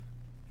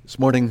This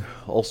morning,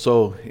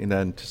 also in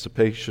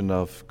anticipation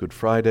of Good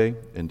Friday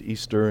and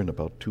Easter in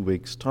about 2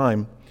 weeks'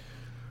 time,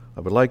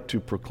 I would like to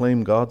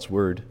proclaim God's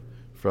Word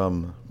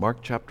from Mark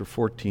chapter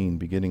 14,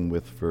 beginning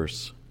with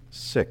verse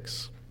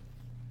 6.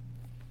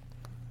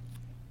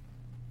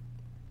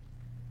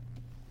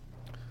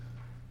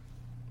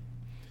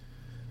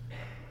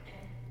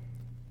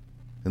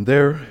 And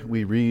there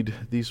we read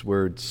these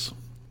words,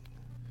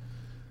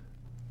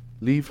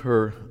 "Leave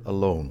her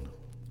alone,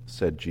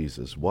 said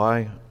Jesus.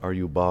 Why are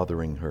you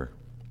bothering her?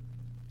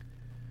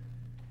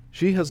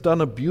 She has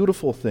done a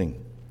beautiful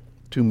thing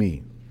to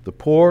me. The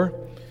poor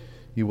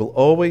you will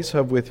always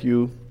have with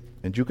you,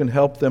 and you can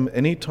help them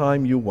any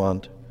time you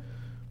want,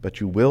 but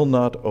you will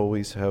not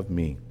always have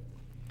me.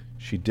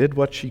 She did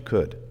what she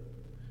could.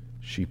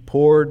 She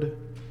poured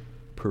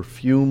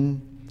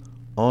perfume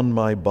on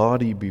my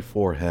body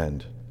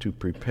beforehand to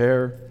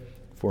prepare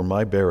for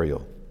my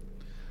burial.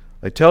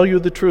 I tell you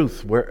the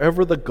truth,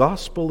 wherever the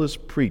gospel is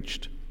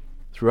preached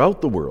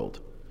throughout the world,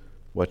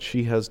 what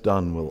she has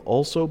done will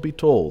also be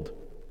told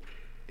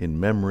in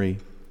memory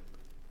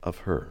of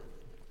her."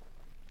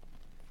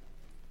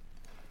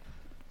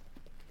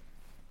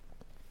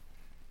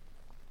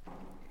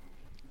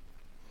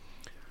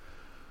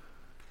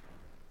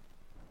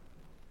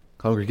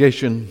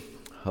 Congregation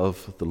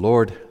of the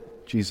Lord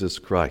Jesus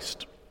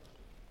Christ,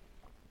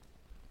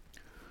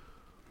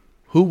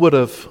 who would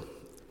have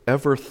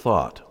ever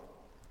thought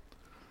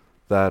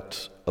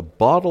that a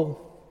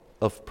bottle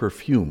of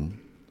perfume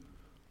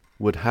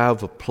would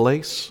have a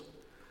place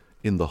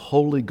in the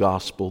holy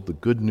gospel, the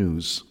good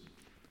news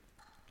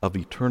of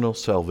eternal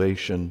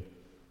salvation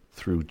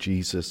through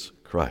Jesus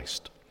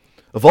Christ?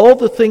 Of all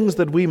the things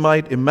that we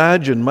might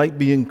imagine might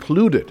be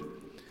included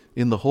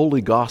in the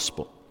holy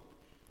gospel,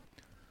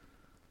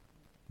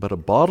 but a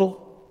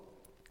bottle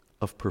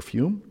of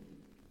perfume?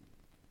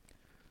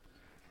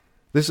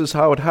 This is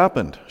how it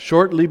happened.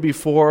 Shortly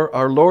before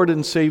our Lord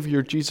and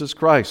Savior Jesus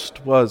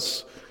Christ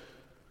was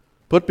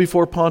put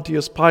before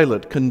Pontius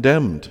Pilate,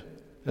 condemned,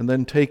 and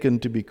then taken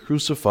to be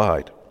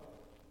crucified,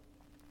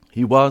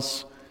 he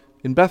was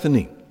in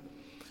Bethany,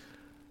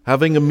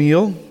 having a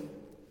meal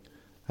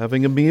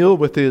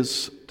with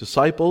his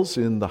disciples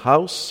in the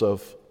house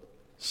of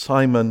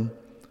Simon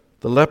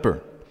the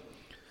leper.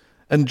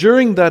 And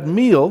during that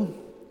meal,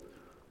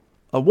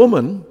 a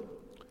woman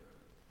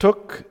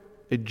took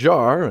a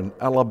jar, an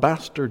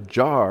alabaster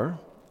jar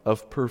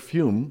of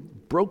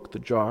perfume, broke the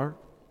jar,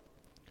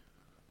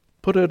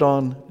 put it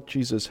on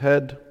Jesus'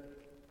 head,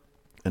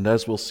 and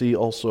as we'll see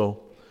also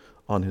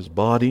on his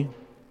body.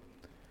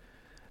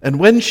 And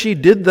when she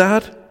did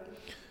that,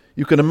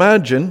 you can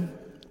imagine,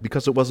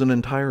 because it was an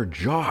entire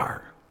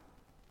jar,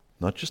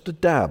 not just a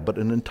dab, but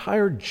an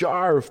entire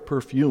jar of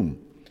perfume,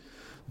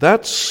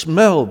 that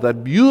smell,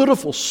 that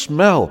beautiful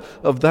smell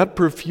of that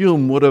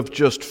perfume would have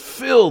just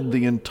filled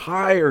the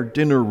entire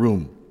dinner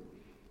room.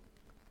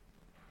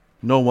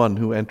 No one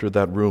who entered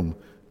that room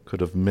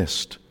could have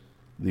missed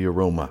the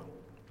aroma.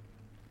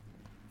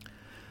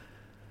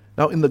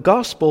 Now, in the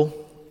Gospel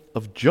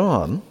of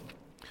John,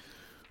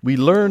 we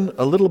learn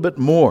a little bit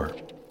more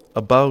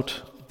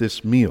about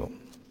this meal.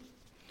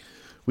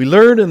 We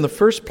learn in the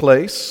first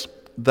place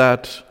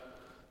that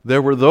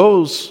there were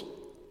those,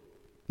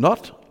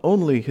 not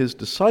only his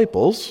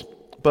disciples,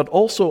 but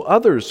also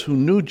others who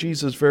knew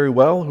Jesus very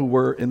well, who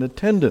were in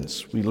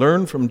attendance. We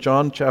learn from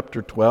John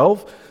chapter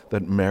 12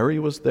 that Mary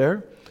was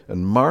there,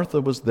 and Martha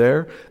was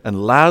there,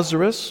 and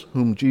Lazarus,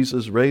 whom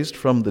Jesus raised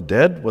from the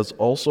dead, was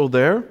also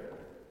there.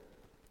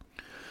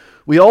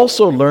 We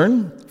also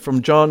learn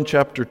from John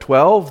chapter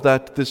 12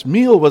 that this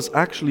meal was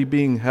actually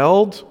being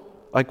held,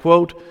 I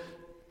quote,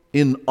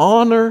 in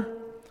honor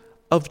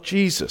of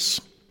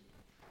Jesus.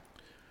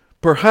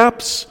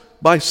 Perhaps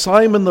by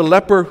Simon the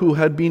leper, who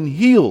had been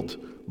healed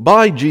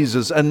by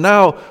Jesus and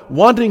now,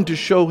 wanting to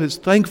show his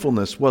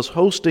thankfulness, was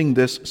hosting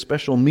this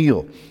special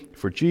meal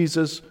for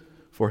Jesus,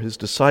 for his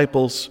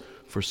disciples,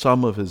 for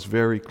some of his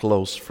very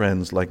close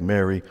friends like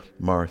Mary,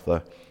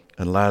 Martha,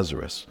 and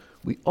Lazarus.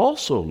 We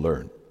also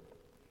learn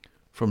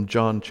from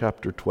John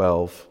chapter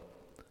 12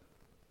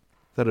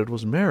 that it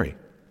was Mary,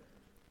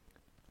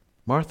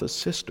 Martha's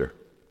sister,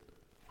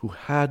 who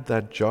had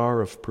that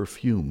jar of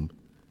perfume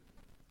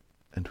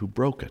and who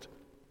broke it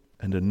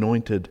and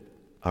anointed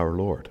our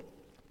Lord.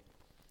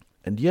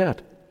 And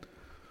yet,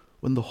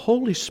 when the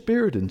Holy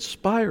Spirit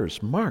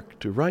inspires Mark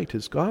to write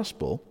his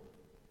gospel,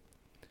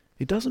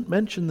 he doesn't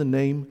mention the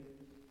name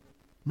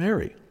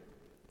Mary,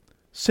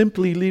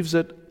 simply leaves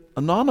it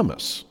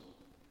anonymous,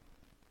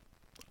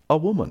 a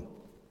woman.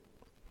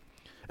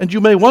 And you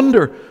may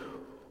wonder,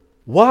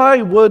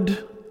 why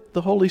would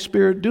the Holy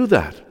Spirit do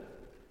that?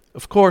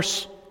 Of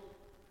course,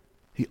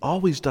 he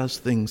always does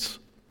things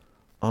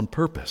on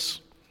purpose.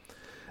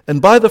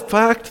 And by the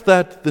fact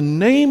that the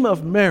name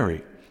of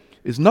Mary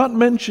is not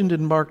mentioned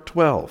in Mark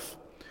 12,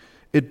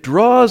 it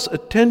draws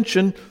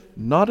attention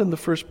not in the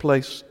first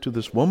place to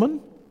this woman,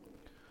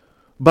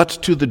 but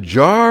to the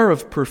jar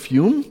of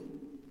perfume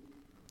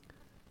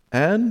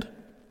and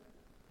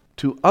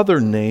to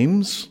other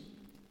names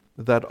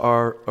that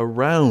are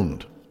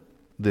around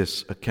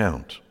this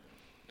account.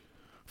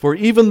 For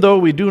even though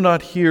we do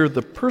not hear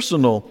the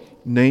personal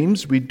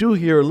names, we do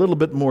hear a little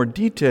bit more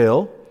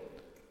detail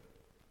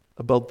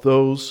about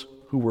those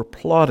who were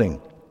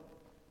plotting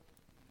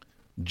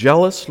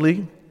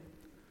jealously,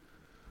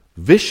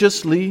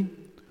 viciously,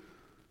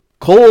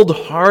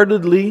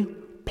 cold-heartedly,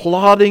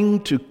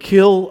 plotting to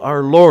kill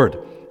our Lord.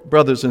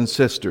 Brothers and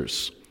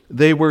sisters,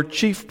 they were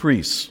chief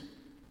priests.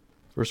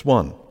 Verse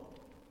 1.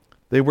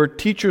 They were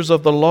teachers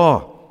of the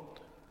law.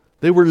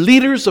 They were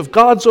leaders of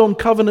God's own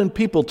covenant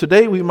people.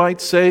 Today we might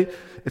say,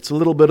 it's a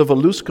little bit of a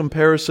loose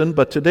comparison,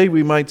 but today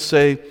we might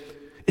say,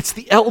 it's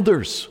the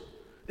elders,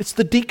 it's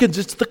the deacons,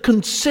 it's the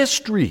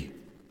consistory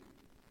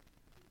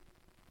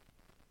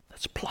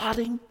that's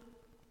plotting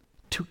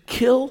to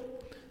kill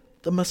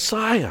the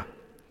Messiah.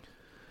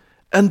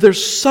 And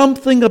there's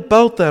something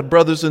about that,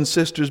 brothers and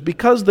sisters,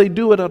 because they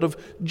do it out of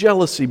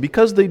jealousy,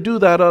 because they do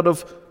that out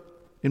of,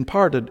 in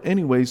part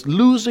anyways,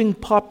 losing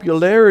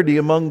popularity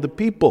among the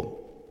people.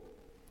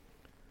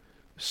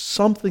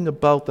 Something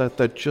about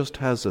that just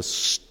has a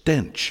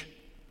stench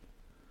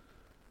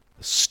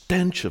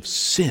of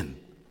sin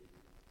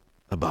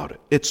about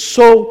it. It's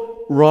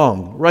so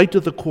wrong, right to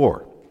the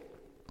core.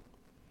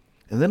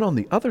 And then on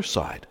the other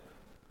side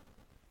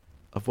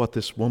of what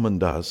this woman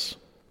does,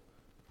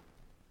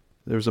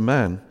 there's a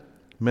man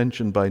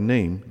mentioned by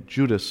name,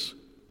 Judas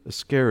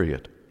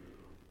Iscariot,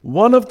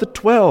 one of the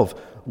 12,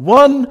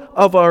 one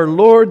of our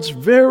Lord's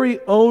very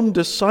own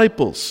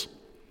disciples.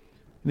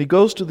 And he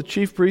goes to the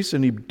chief priests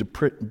and he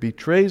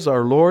betrays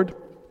our Lord.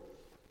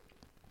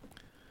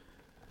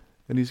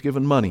 And he's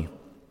given money.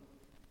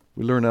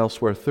 We learn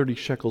elsewhere 30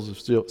 shekels of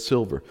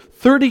silver.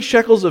 30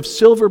 shekels of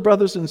silver,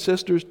 brothers and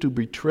sisters, to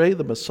betray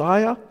the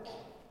Messiah.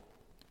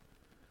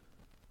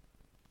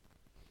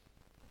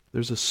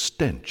 There's a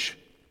stench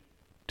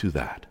to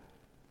that.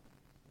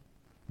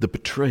 The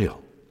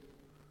betrayal.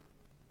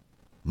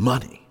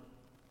 Money.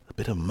 A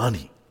bit of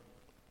money.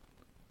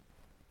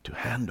 To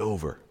hand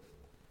over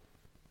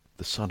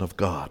the Son of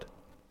God,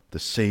 the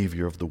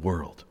Savior of the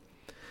world.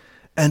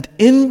 And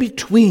in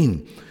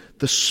between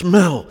the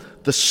smell,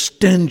 the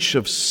stench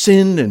of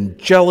sin and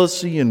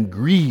jealousy and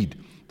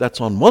greed, that's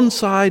on one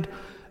side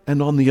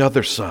and on the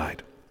other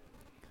side,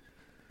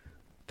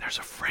 there's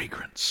a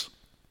fragrance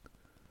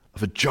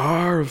of a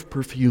jar of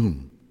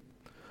perfume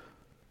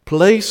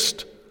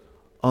placed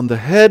on the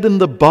head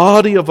and the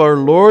body of our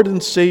Lord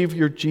and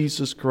Savior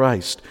Jesus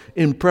Christ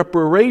in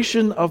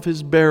preparation of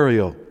His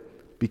burial,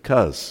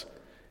 because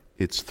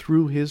it's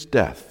through His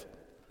death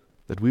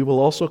that we will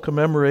also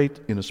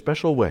commemorate in a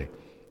special way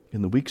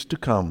in the weeks to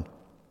come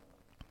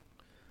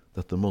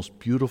that the most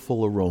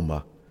beautiful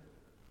aroma,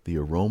 the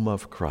aroma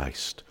of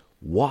Christ,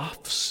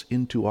 wafts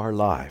into our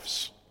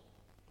lives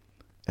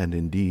and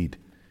indeed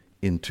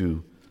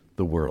into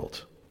the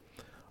world.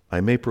 I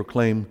may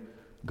proclaim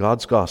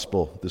God's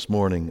gospel this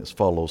morning as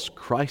follows.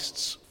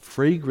 Christ's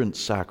fragrant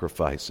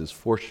sacrifice is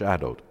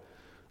foreshadowed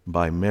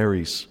by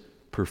Mary's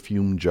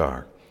perfume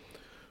jar.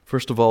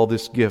 First of all,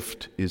 this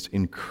gift is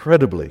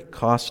incredibly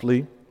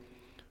costly,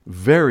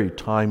 very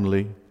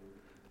timely,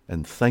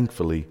 and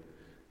thankfully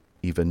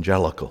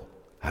evangelical,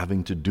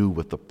 having to do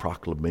with the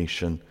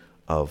proclamation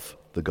of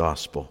the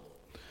gospel.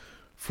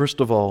 First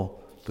of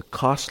all, the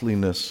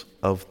costliness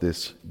of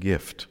this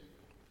gift.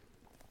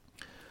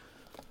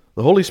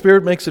 The Holy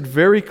Spirit makes it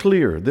very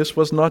clear this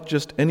was not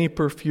just any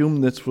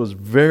perfume, this was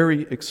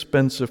very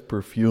expensive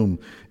perfume.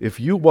 If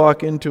you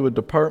walk into a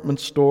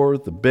department store,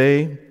 the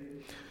Bay,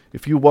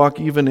 if you walk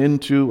even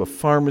into a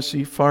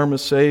pharmacy,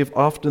 Pharmasave,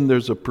 often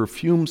there's a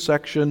perfume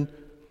section.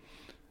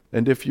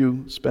 And if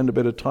you spend a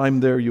bit of time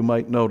there, you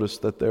might notice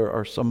that there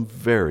are some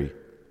very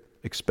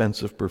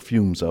expensive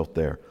perfumes out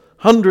there.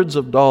 Hundreds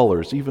of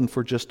dollars, even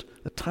for just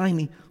a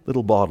tiny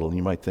little bottle. And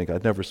you might think,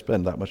 I'd never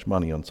spend that much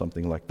money on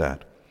something like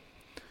that.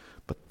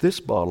 But this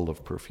bottle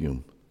of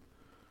perfume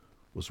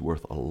was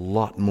worth a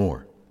lot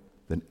more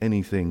than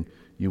anything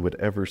you would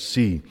ever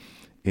see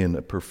in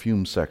a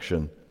perfume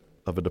section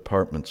of a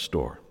department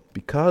store,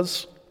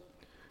 because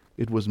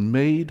it was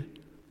made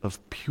of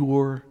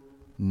pure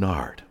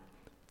nard.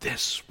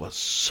 This was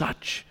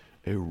such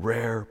a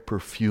rare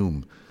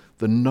perfume.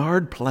 The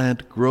nard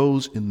plant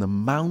grows in the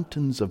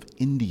mountains of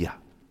India.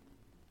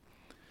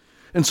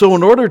 And so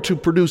in order to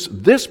produce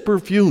this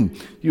perfume,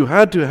 you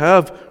had to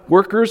have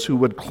workers who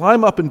would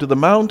climb up into the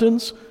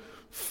mountains,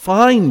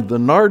 find the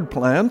nard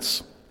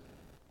plants,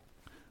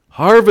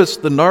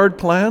 harvest the nard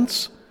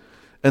plants,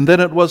 and then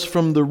it was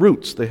from the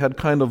roots. They had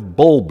kind of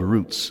bulb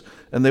roots.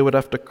 And they would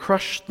have to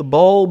crush the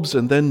bulbs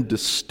and then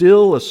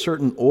distill a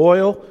certain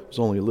oil. There's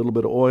only a little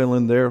bit of oil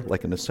in there,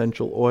 like an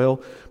essential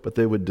oil. But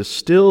they would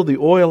distill the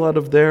oil out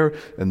of there,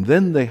 and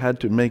then they had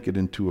to make it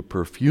into a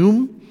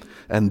perfume.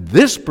 And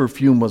this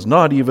perfume was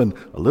not even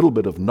a little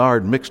bit of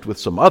nard mixed with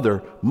some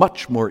other,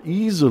 much more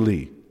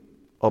easily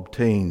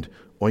obtained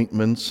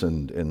ointments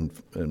and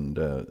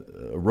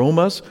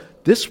aromas.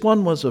 This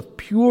one was of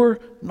pure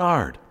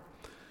nard.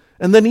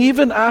 And then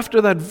even after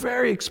that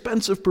very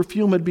expensive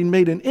perfume had been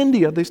made in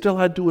India, they still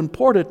had to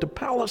import it to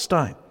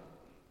Palestine.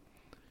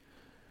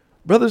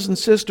 Brothers and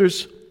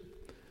sisters,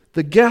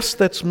 The guess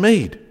that's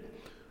made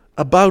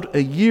about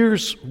a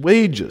year's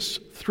wages,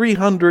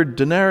 300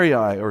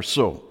 denarii or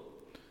so.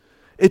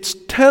 It's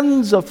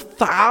tens of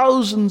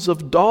thousands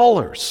of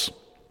dollars.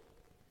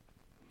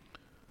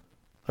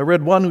 I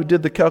read one who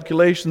did the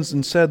calculations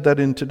and said that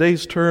in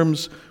today's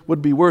terms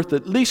would be worth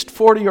at least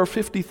 $40,000 or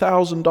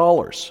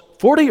 $50,000.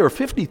 $40,000 or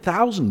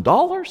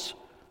 $50,000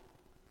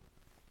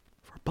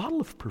 for a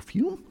bottle of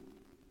perfume?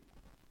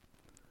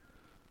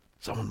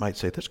 Someone might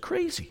say that's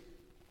crazy.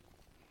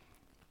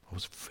 It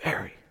was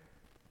very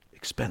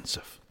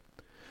expensive.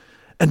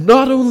 And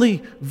not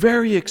only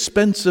very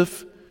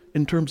expensive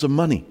in terms of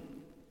money,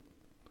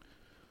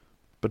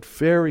 but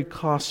very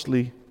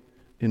costly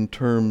in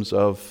terms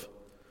of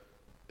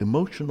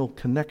emotional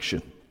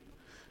connection.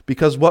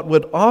 Because what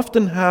would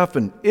often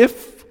happen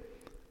if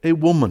a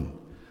woman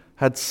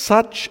had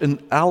such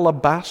an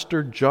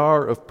alabaster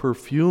jar of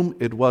perfume,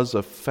 it was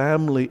a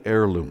family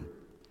heirloom.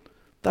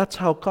 That's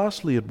how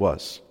costly it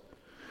was.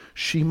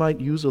 She might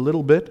use a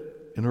little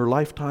bit in her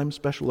lifetime,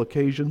 special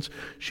occasions.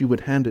 She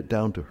would hand it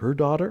down to her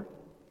daughter,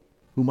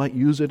 who might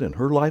use it in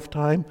her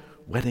lifetime,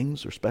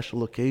 weddings or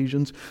special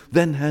occasions,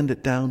 then hand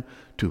it down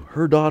to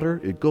her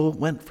daughter. It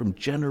went from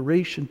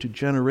generation to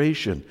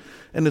generation.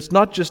 And it's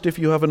not just if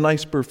you have a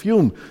nice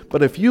perfume,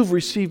 but if you've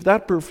received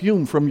that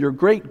perfume from your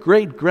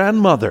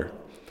great-great-grandmother,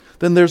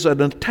 then there's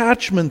an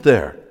attachment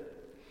there.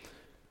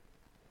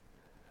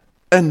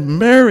 And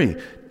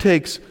Mary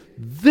takes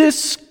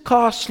this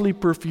costly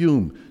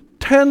perfume,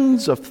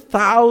 tens of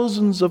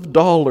thousands of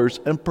dollars,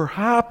 and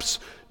perhaps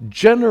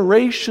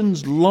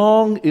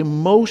generations-long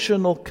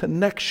emotional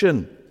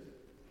connection.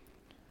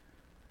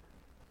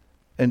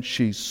 And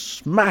she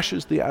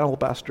smashes the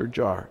alabaster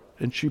jar,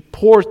 and she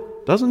pours,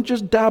 doesn't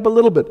just dab a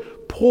little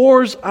bit,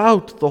 pours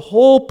out the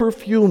whole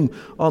perfume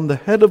on the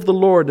head of the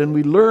Lord. And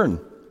we learn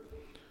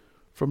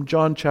from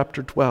John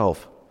chapter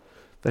 12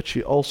 that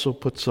she also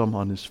put some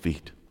on his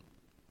feet,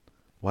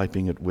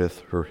 wiping it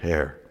with her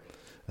hair.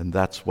 And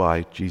that's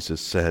why Jesus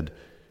said,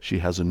 she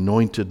has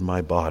anointed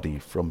my body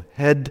from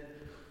head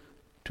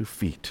to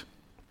feet.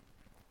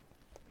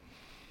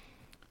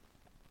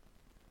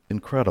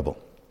 Incredible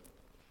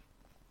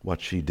what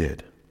she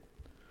did.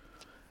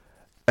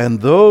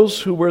 And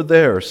those who were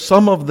there,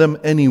 some of them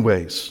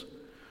anyways,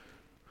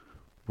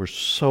 were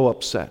so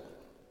upset.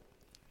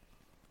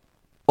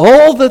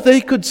 All that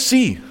they could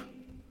see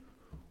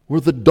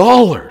were the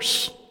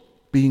dollars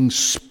being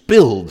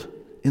spilled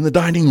in the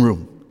dining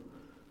room.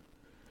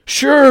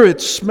 Sure,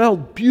 it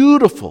smelled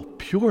beautiful,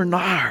 pure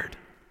nard.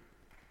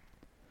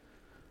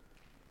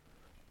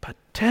 But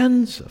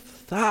tens of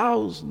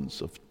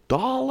thousands of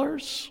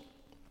dollars?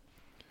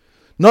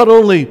 Not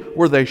only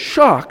were they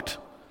shocked,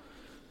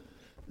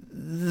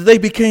 they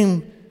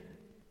became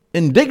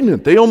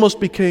indignant. They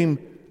almost became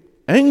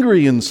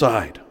angry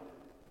inside.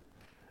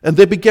 And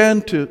they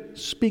began to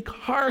speak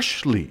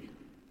harshly,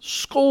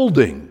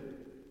 scolding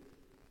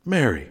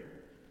Mary.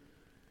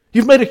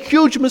 You've made a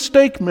huge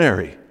mistake,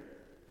 Mary.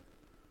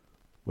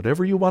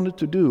 Whatever you wanted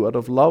to do out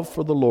of love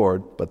for the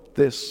Lord, but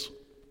this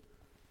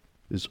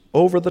is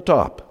over the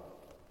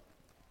top,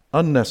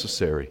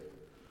 unnecessary.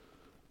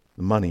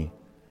 The money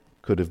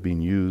could have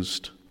been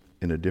used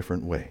in a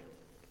different way.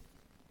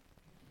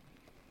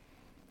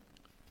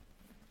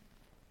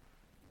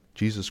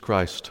 Jesus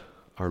Christ,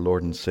 our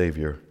Lord and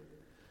Savior,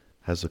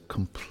 has a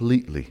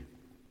completely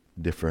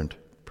different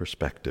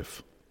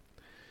perspective.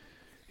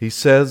 He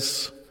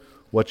says,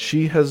 what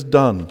she has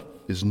done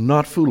is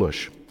not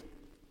foolish.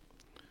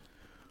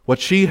 What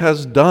she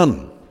has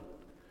done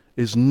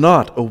is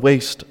not a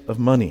waste of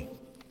money.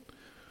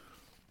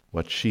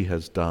 What she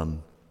has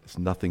done is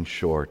nothing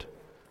short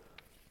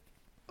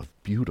of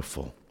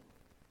beautiful.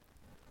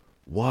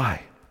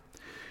 Why?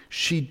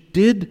 She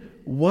did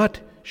what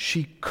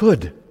she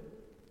could,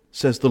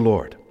 says the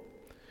Lord.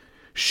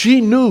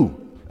 She knew,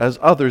 as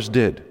others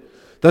did,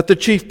 that the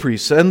chief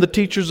priests and the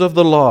teachers of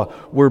the law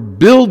were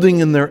building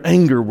in their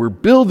anger, were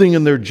building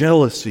in their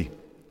jealousy,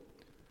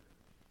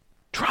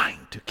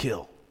 trying to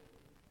kill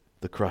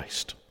the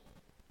Christ.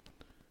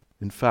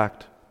 In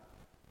fact,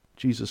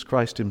 Jesus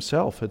Christ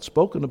himself had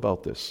spoken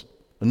about this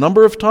a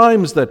number of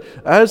times, that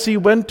as he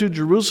went to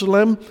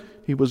Jerusalem,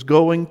 he was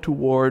going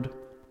toward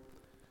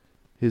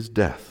his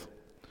death.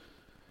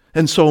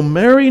 And so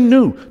Mary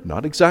knew,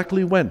 not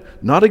exactly when,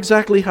 not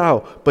exactly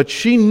how, but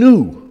she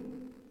knew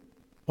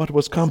what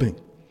was coming.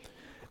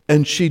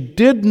 And she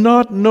did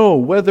not know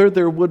whether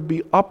there would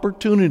be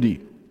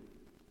opportunity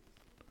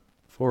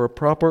for a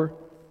proper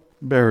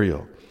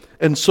burial.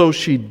 And so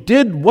she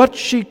did what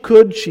she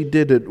could. She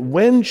did it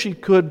when she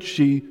could.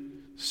 She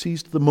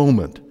seized the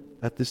moment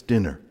at this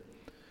dinner.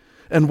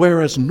 And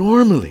whereas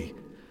normally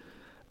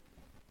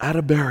at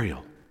a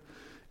burial,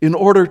 in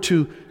order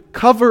to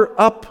cover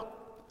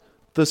up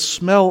the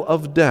smell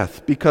of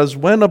death, because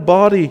when a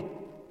body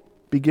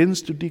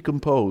begins to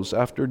decompose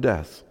after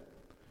death,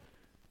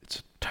 it's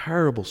a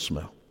terrible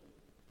smell.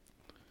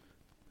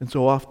 And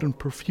so often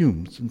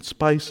perfumes and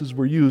spices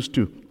were used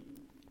to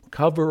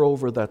cover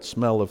over that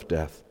smell of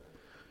death.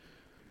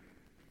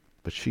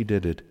 But she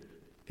did it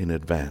in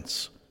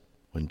advance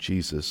when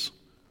Jesus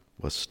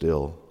was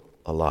still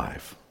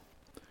alive.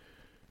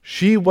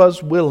 She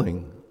was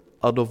willing,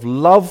 out of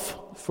love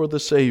for the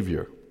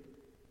Savior,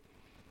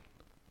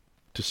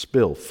 to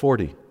spill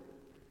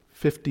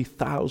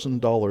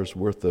 $50,000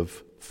 worth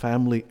of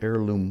family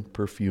heirloom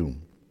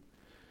perfume.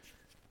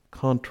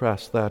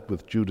 Contrast that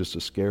with Judas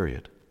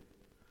Iscariot,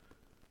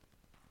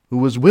 who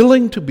was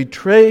willing to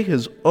betray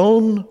his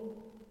own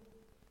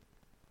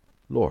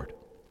Lord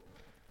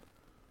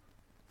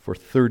for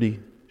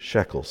 30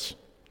 shekels,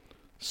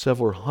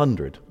 several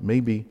hundred,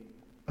 maybe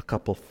a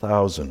couple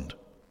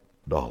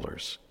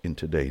 $1,000 in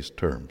today's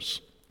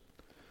terms.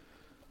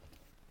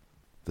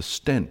 The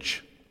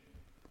stench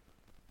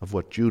of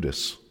what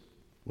Judas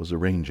was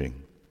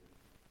arranging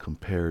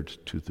compared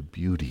to the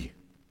beauty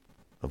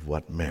of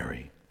what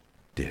Mary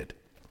did.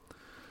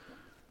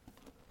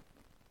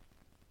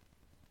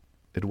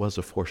 It was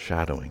a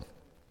foreshadowing.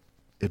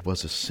 It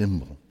was a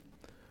symbol.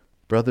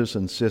 Brothers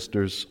and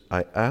sisters,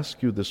 I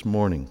ask you this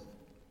morning,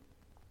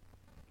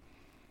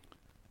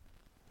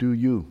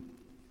 do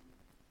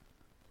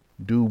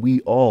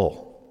we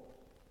all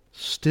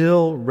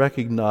still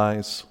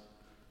recognize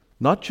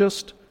not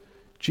just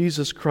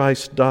Jesus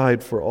Christ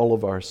died for all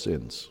of our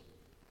sins,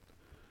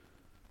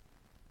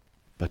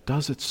 but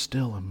does it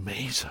still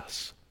amaze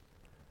us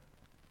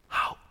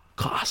how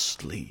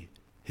costly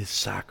His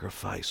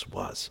sacrifice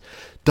was?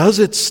 Does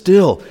it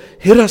still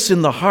hit us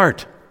in the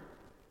heart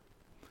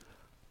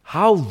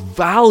how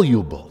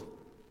valuable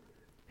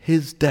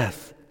His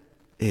death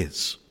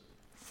is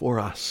for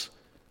us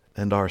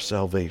and our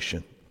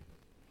salvation?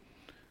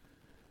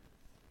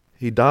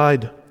 He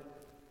died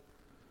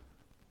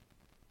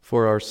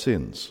for our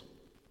sins,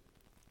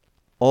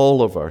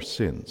 all of our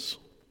sins.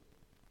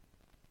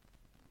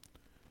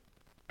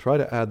 Try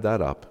to add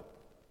that up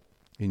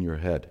in your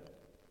head.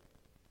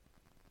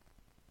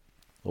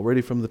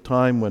 Already from the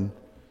time when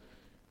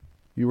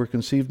you were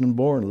conceived and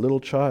born, a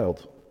little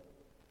child.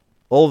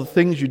 All the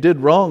things you did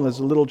wrong as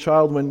a little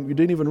child when you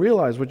didn't even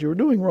realize what you were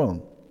doing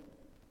wrong.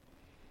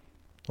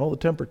 All the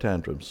temper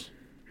tantrums,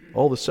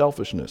 all the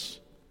selfishness,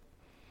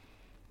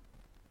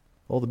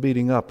 all the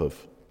beating up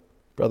of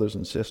brothers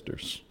and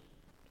sisters,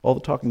 all the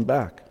talking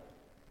back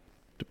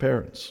to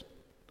parents.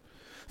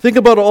 Think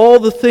about all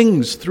the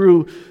things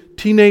through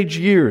teenage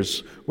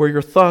years where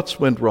your thoughts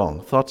went wrong,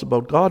 thoughts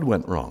about God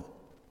went wrong,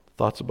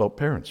 thoughts about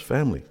parents,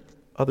 family,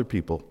 other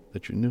people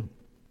that you knew.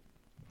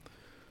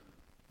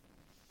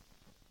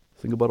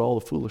 Think about all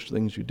the foolish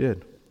things you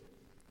did.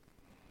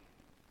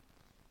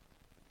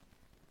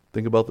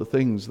 Think about the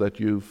things that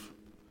you've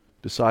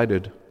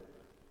decided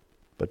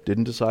but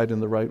didn't decide in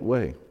the right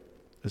way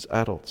as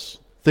adults.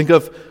 Think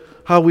of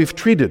how we've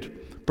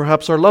treated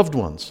perhaps our loved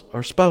ones,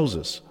 our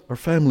spouses, our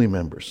family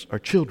members, our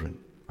children,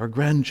 our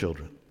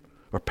grandchildren,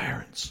 our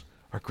parents,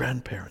 our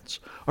grandparents,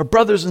 our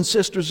brothers and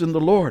sisters in the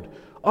Lord,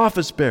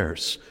 office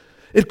bearers.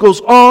 It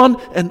goes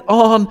on and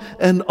on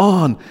and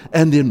on.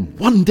 And in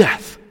one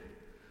death,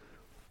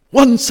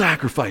 one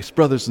sacrifice,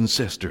 brothers and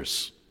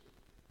sisters,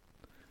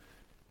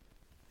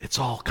 it's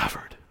all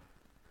covered.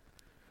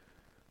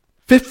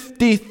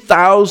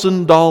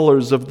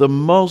 $50,000 of the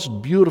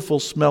most beautiful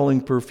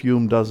smelling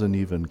perfume doesn't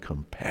even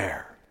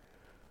compare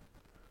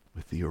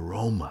with the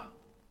aroma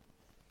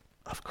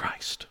of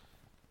Christ.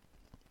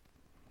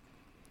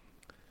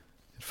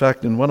 In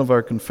fact, in one of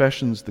our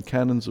confessions, the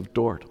Canons of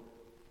Dort,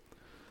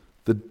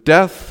 the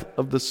death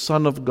of the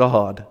Son of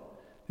God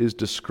is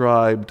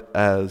described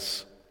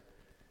as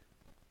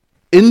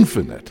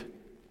infinite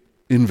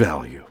in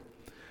value,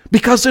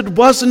 because it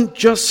wasn't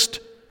just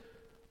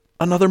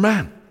another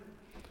man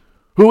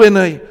who in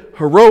a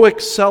heroic,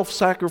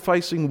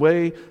 self-sacrificing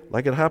way,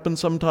 like it happens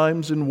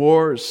sometimes in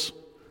wars,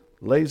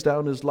 lays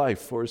down his life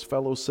for his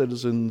fellow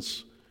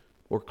citizens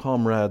or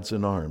comrades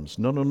in arms.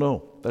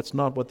 No, that's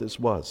not what this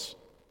was.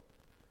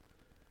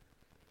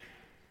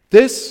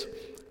 This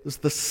is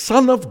the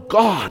Son of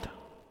God,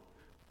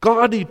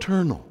 God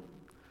eternal,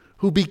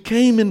 who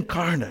became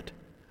incarnate,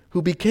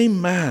 who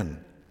became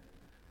man,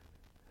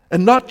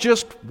 and not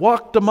just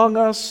walked among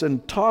us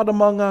and taught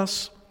among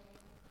us,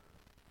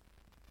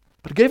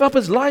 but gave up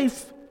his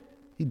life.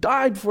 He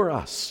died for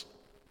us.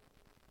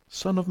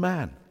 Son of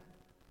man,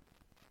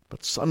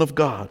 but Son of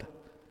God.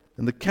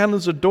 And the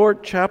Canons of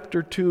Dort,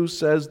 chapter 2,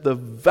 says the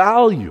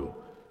value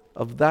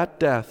of that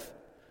death,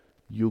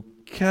 you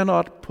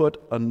cannot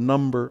put a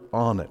number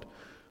on it.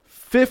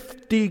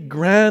 50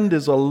 grand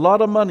is a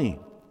lot of money,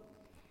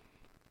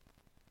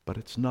 but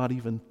it's not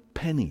even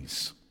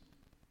pennies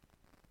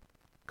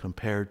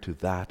compared to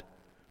that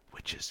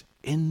which is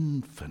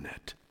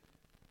infinite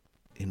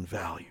in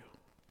value.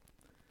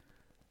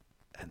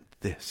 And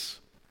this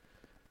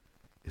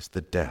is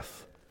the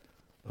death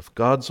of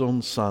God's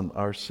own Son,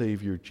 our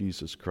Savior,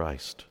 Jesus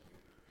Christ,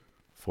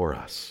 for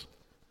us.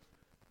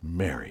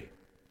 Mary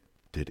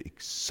did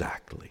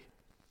exactly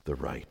the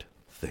right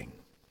thing.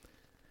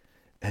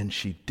 And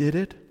she did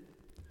it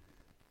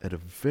at a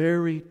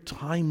very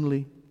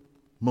timely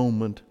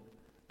moment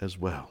as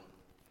well.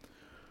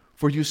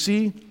 For you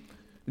see,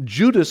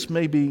 Judas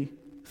may be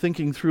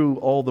thinking through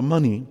all the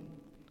money,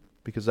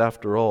 because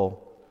after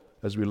all,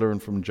 As we learn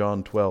from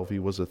John 12, he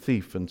was a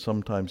thief, and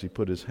sometimes he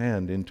put his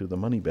hand into the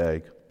money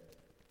bag.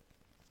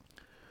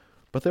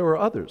 But there were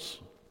others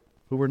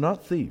who were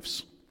not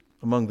thieves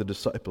among the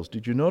disciples.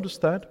 Did you notice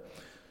that?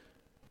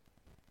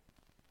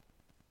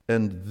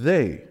 And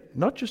they,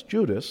 not just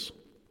Judas,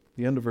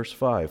 the end of verse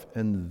 5,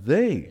 and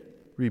they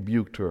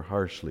rebuked her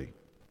harshly.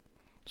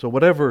 So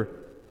whatever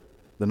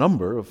the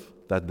number of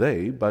that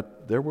they,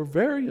 but there were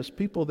various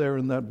people there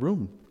in that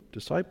room,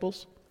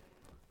 disciples,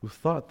 who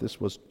thought this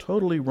was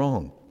totally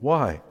wrong.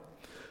 Why?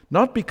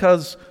 Not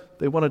because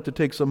they wanted to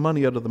take some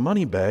money out of the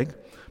money bag,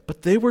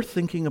 but they were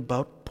thinking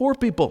about poor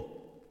people.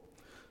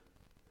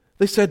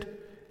 They said,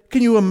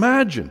 can you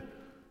imagine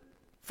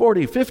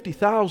 $40,000,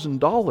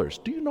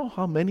 $50,000? Do you know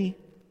how many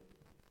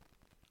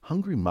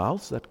hungry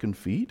mouths that can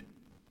feed?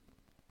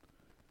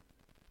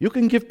 You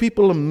can give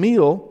people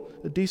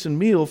a decent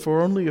meal,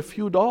 for only a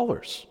few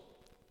dollars.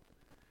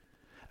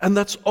 And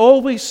that's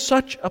always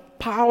such a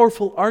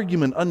powerful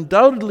argument.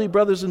 Undoubtedly,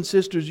 brothers and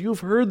sisters,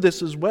 you've heard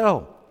this as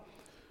well.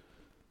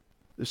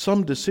 There's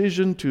some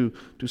decision to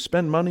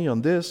spend money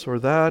on this or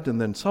that, and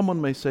then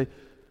someone may say,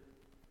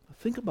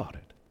 think about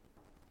it.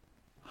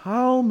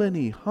 How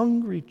many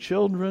hungry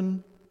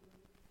children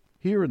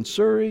here in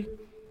Surrey,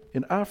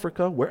 in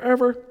Africa,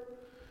 wherever,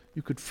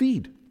 you could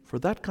feed for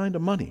that kind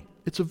of money?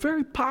 It's a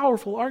very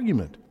powerful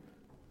argument.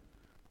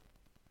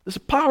 It's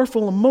a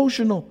powerful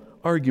emotional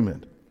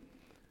argument.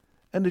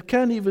 And it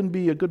can even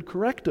be a good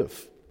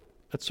corrective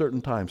at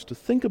certain times to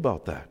think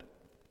about that.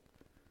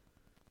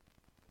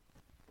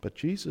 But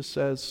Jesus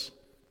says,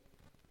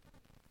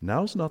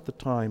 now's not the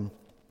time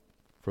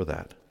for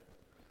that.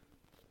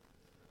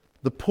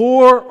 The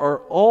poor are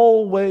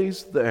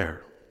always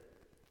there.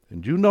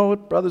 And you know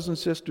it, brothers and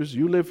sisters,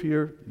 you live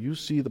here, you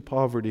see the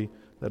poverty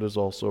that is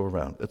also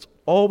around. It's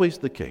always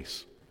the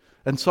case.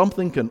 And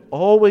something can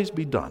always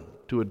be done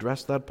to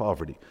address that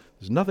poverty.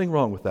 There's nothing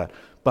wrong with that.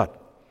 But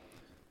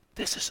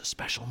this is a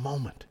special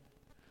moment.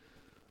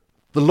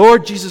 The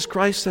Lord Jesus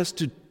Christ has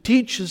to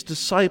teach his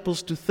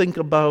disciples to think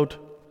about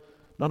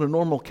not a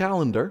normal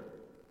calendar,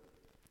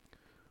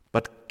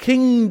 but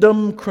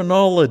kingdom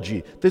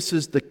chronology. This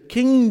is the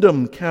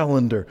kingdom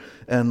calendar.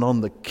 And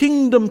on the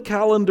kingdom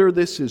calendar,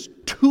 this is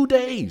 2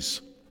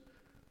 days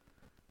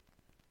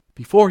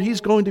before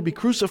he's going to be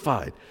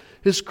crucified.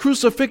 His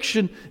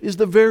crucifixion is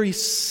the very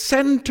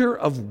center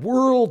of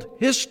world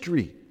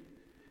history.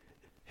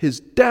 His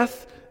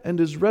death and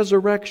his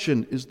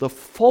resurrection is the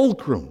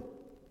fulcrum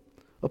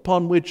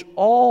upon which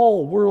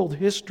all world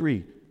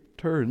history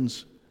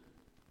turns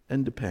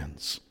and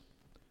depends.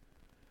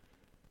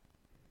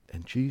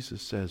 And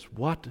Jesus says,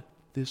 what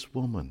this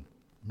woman,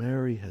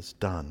 Mary, has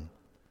done,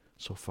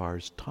 so far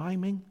as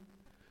timing,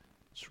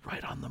 is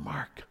right on the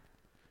mark.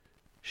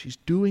 She's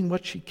doing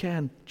what she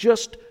can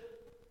just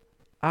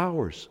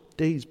hours,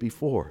 days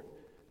before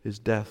his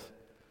death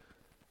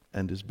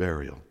and his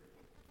burial.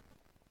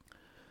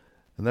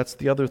 And that's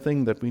the other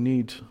thing that we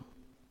need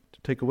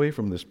to take away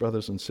from this,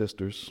 brothers and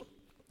sisters.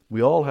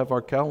 We all have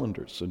our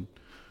calendars, and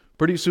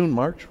pretty soon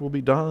March will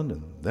be done,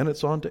 and then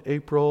it's on to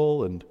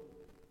April, and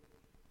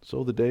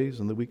so the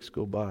days and the weeks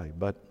go by.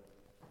 But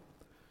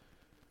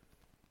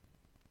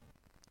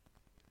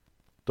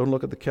don't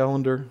look at the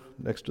calendar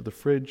next to the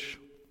fridge.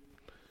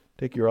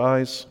 Take your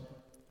eyes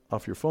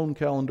off your phone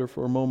calendar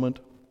for a moment.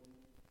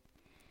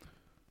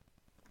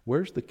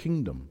 Where's the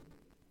kingdom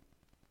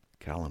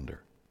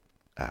calendar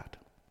at?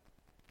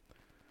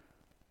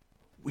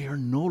 We are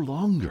no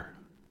longer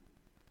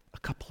a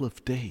couple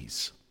of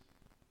days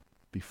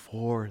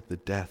before the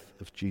death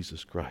of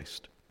Jesus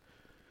Christ.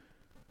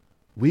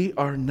 We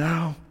are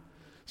now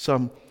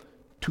some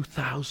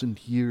 2,000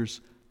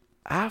 years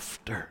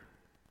after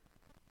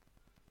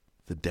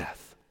the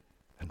death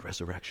and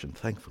resurrection,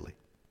 thankfully,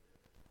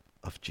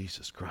 of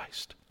Jesus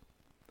Christ.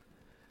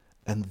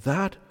 And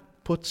that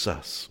puts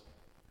us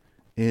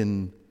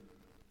in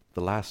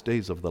the last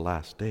days of the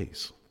last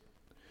days.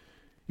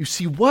 You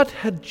see, what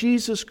had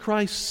Jesus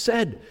Christ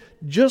said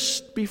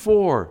just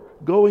before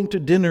going to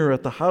dinner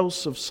at the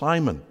house of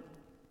Simon,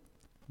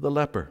 the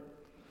leper?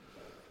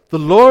 The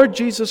Lord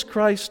Jesus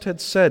Christ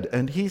had said,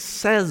 and he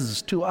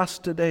says to us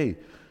today,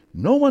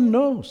 no one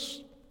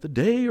knows the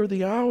day or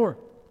the hour.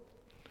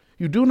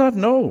 You do not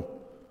know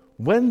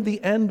when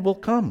the end will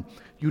come.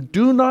 You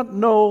do not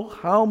know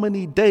how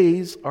many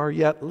days are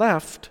yet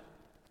left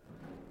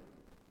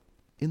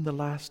in the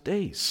last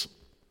days.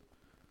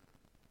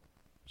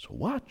 So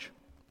watch.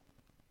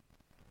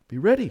 Be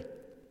ready.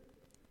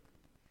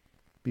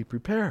 Be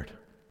prepared.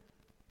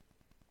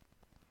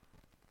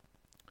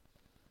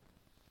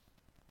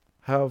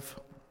 Have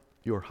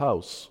your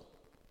house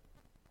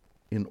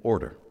in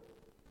order.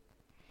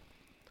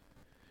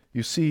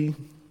 You see,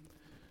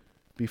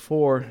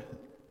 before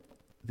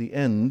the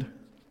end,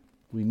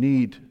 we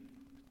need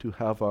to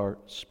have our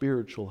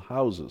spiritual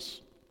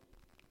houses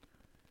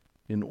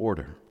in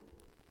order.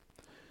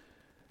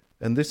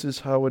 And this is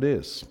how it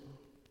is.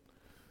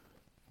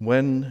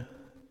 When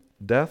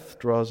death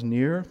draws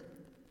near,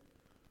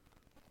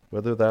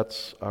 whether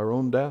that's our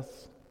own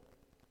death,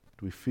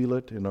 do we feel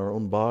it in our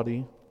own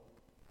body,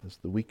 as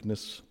the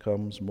weakness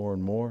comes more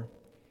and more,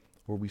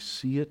 or we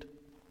see it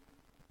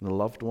in a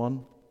loved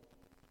one,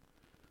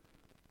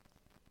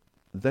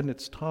 then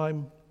it's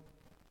time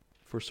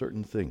for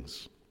certain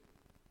things.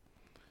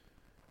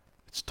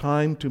 It's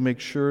time to make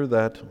sure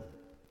that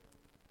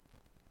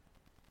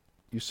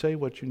you say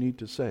what you need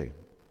to say,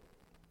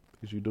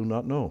 because you do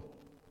not know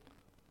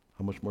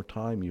how much more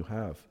time you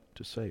have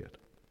to say it.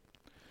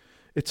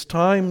 It's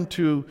time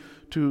to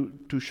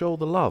show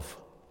the love,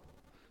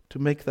 to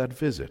make that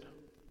visit.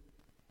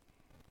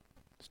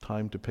 It's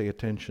time to pay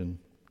attention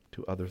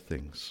to other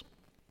things.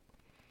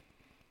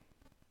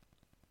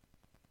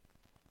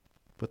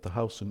 Put the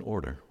house in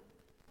order.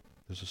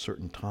 There's a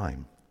certain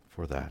time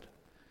for that.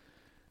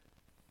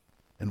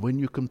 And when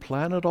you can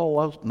plan it all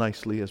out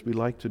nicely, as we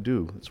like to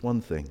do, it's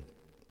one thing.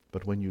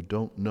 But when you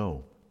don't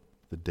know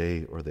the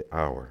day or the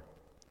hour,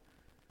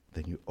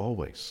 then you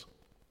always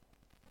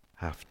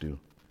have to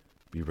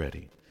be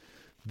ready.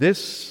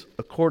 This,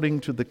 according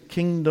to the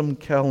kingdom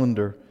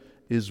calendar,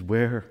 is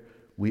where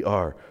we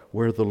are,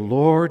 where the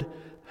Lord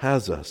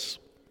has us.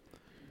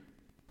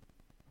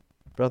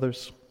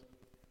 Brothers,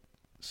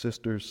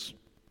 sisters,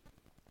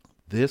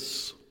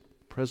 this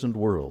present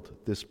world,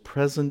 this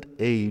present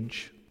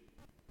age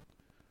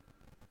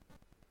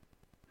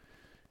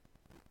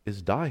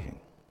is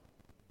dying.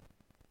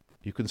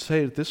 You can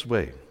say it this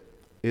way: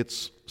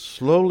 it's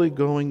slowly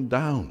going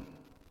down.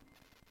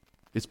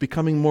 It's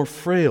becoming more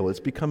frail. It's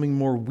becoming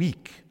more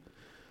weak.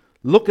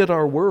 Look at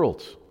our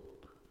world.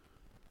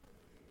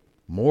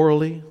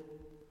 Morally,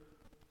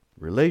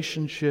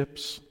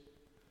 relationships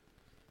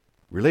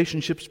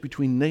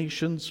between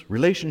nations,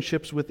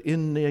 relationships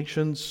within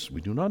nations.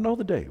 We do not know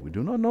the day. We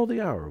do not know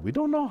the hour. We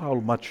don't know how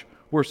much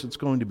worse it's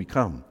going to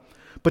become.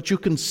 But you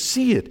can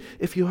see it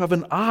if you have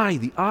an eye,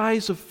 the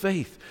eyes of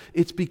faith.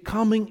 It's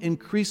becoming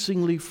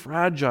increasingly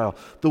fragile.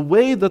 The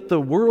way that the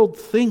world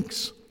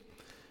thinks,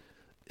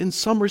 in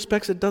some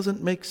respects, it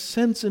doesn't make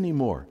sense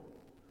anymore.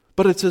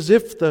 But it's as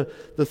if the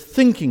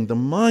thinking, the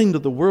mind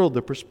of the world,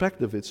 the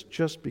perspective, it's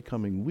just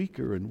becoming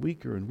weaker and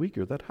weaker and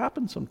weaker. That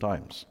happens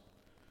sometimes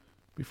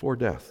before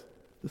death.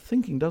 The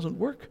thinking doesn't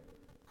work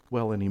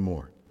well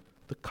anymore.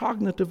 The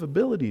cognitive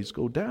abilities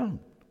go down.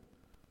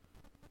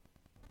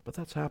 But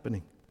that's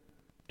happening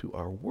to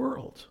our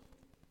world.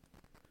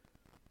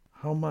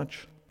 How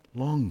much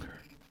longer?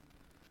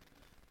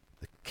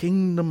 The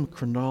kingdom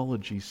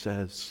chronology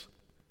says,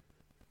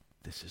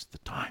 this is the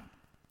time.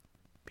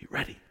 Be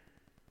ready.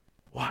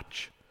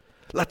 Watch.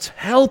 Let's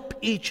help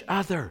each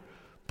other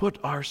put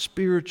our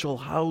spiritual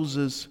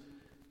houses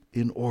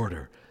in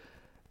order.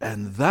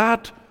 And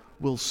that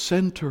will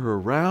center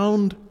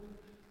around,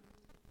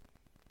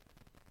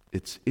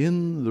 it's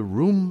in the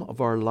room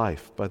of our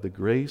life, by the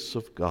grace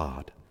of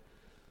God,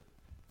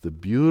 the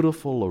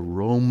beautiful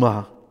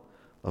aroma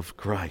of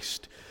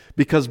Christ.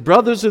 Because,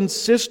 brothers and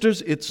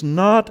sisters, it's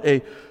not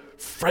a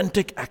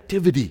frantic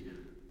activity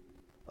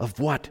of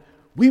what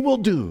we will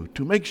do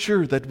to make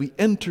sure that we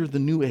enter the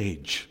new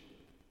age,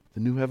 the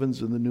new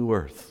heavens and the new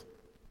earth.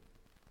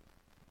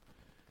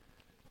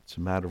 It's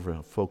a matter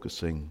of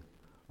focusing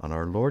on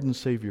our Lord and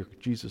Savior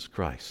Jesus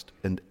Christ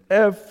and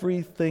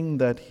everything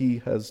that He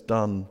has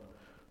done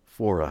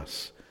for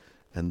us.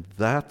 And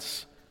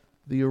that's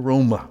the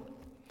aroma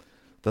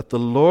that the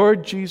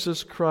Lord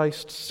Jesus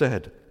Christ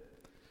said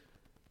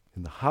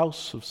in the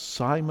house of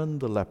Simon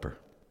the leper,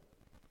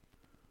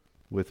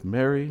 with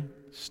Mary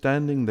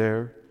standing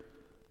there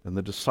and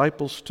the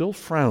disciples still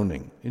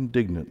frowning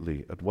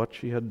indignantly at what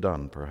she had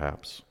done,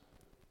 perhaps.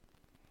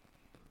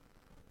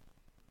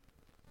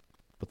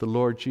 But the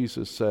Lord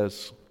Jesus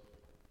says,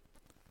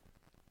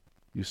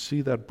 you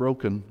see that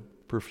broken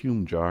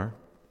perfume jar,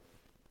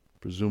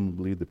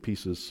 presumably the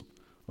pieces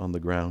on the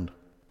ground.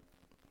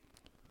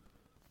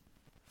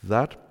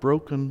 That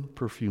broken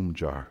perfume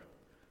jar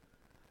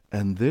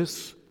and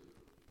this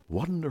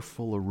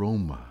wonderful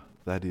aroma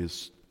that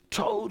is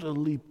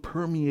totally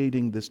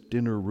permeating this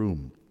dinner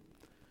room.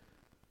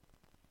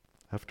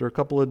 After a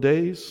couple of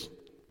days,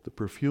 the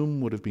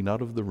perfume would have been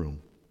out of the room.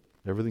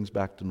 Everything's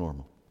back to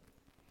normal.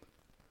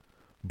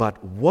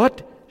 But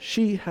what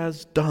she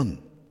has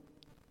done,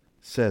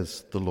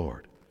 says the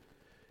Lord,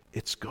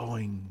 it's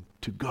going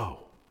to go.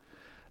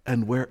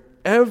 And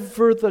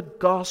wherever the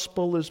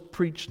gospel is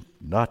preached,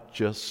 not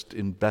just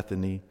in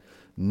Bethany,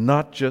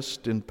 not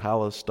just in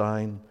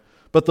Palestine,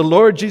 but the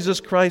Lord Jesus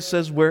Christ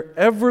says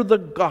wherever the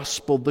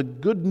gospel, the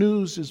good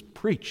news is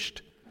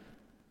preached,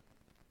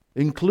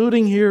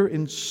 including here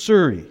in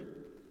Surrey,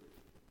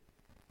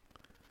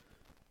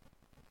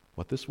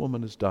 what this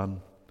woman has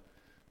done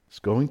is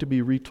going to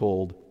be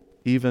retold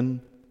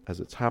even as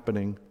it's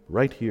happening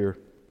right here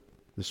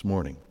this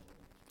morning.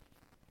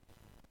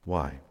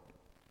 Why?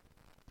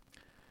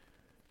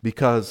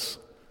 Because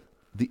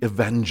the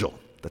evangel,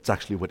 that's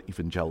actually what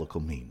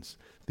evangelical means.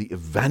 The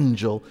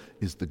evangel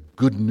is the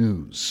good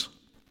news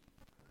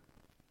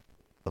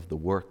of the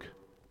work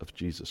of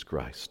Jesus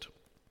Christ.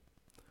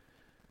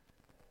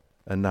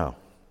 And now,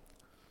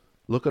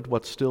 look at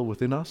what's still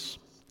within us.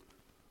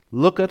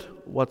 Look at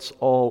what's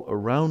all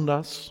around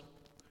us.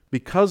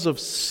 Because of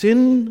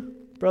sin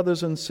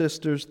brothers and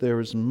sisters, there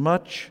is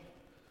much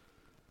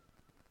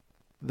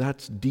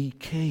that's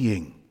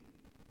decaying.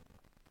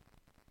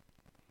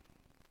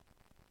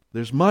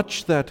 There's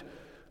much that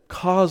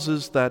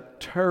causes that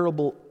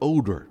terrible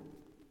odor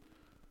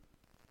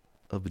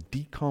of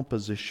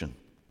decomposition.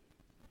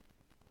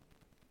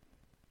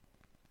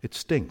 It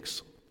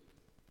stinks.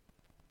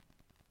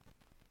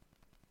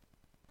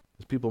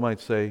 As people might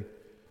say,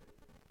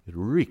 it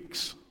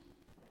reeks.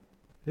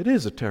 It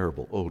is a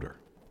terrible odor.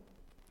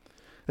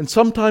 And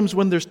sometimes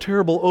when there's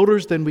terrible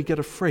odors, then we get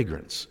a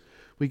fragrance.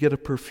 We get a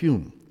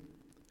perfume.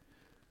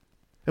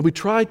 And we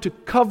try to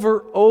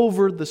cover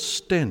over the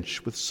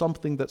stench with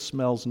something that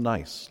smells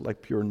nice,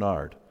 like pure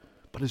nard.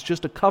 But it's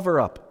just a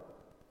cover-up.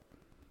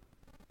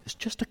 It's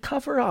just a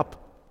cover-up.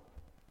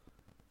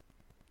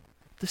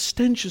 The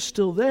stench is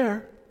still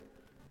there.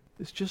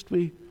 It's just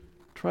we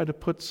try to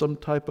put some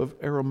type of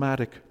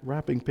aromatic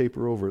wrapping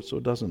paper over it so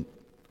it doesn't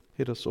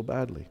hit us so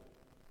badly.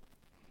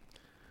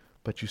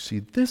 But you see,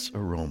 this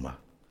aroma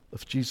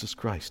of Jesus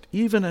Christ,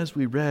 even as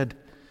we read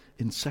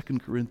in 2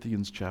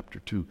 Corinthians chapter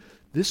 2,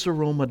 this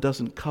aroma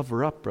doesn't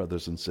cover up,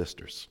 brothers and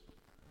sisters.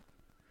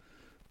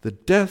 The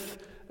death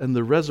and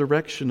the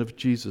resurrection of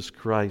Jesus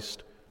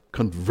Christ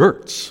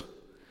converts.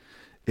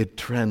 It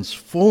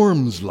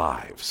transforms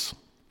lives.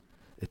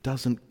 It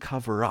doesn't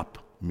cover up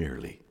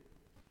merely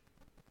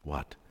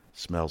what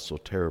smells so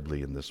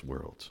terribly in this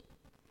world.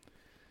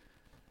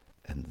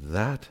 And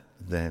that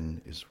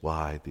then is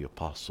why the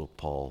Apostle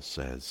Paul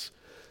says,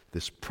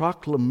 this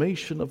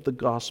proclamation of the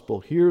gospel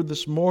here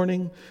this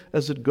morning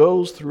as it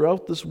goes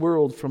throughout this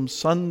world from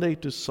Sunday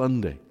to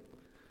Sunday,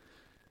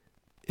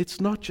 it's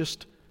not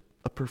just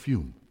a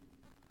perfume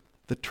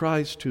that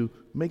tries to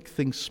make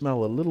things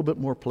smell a little bit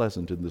more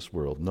pleasant in this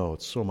world. No,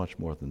 it's so much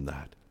more than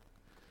that.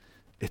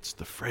 It's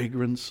the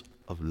fragrance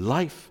of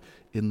life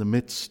in the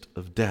midst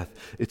of death.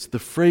 It's the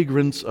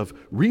fragrance of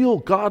real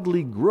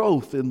godly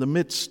growth in the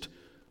midst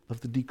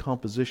of the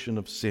decomposition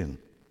of sin.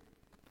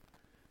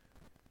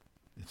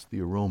 It's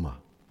the aroma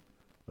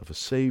of a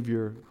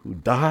Savior who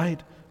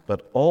died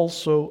but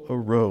also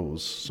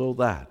arose so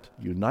that,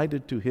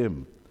 united to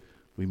Him,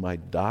 we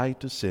might die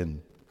to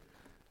sin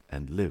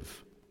and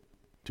live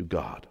to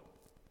God.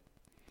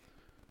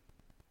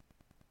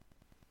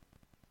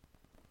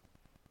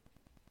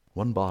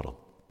 One bottle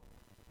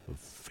of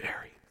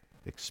very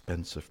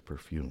expensive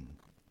perfume,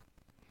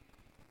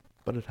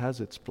 but it has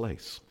its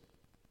place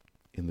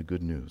in the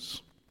good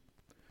news.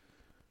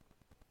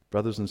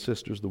 Brothers and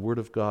sisters, the Word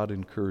of God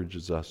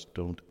encourages us,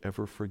 don't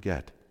ever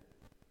forget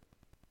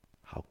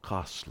how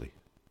costly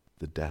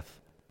the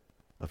death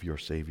of your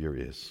Savior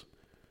is.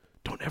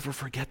 Don't ever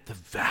forget the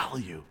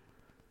value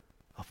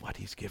of what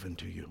He's given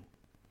to you.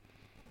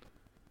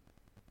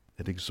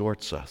 It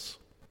exhorts us.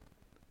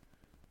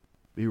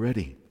 Be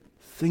ready.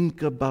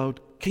 Think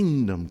about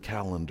kingdom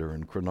calendar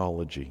and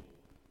chronology,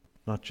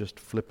 not just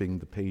flipping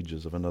the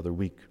pages of another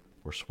week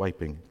or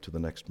swiping to the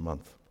next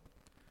month.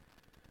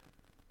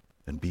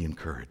 And be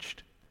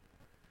encouraged.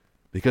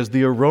 Because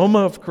the aroma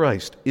of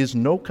Christ is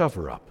no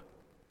cover-up.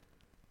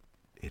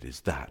 It is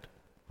that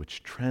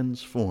which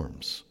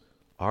transforms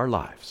our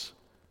lives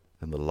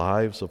and the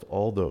lives of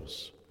all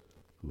those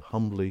who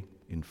humbly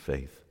in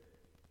faith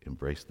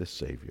embrace this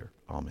Savior.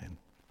 Amen.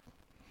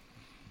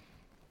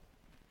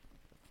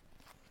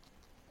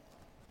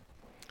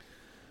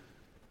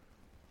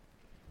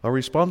 Our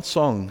response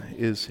song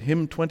is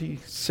hymn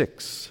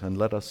 26, and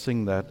let us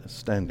sing that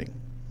standing.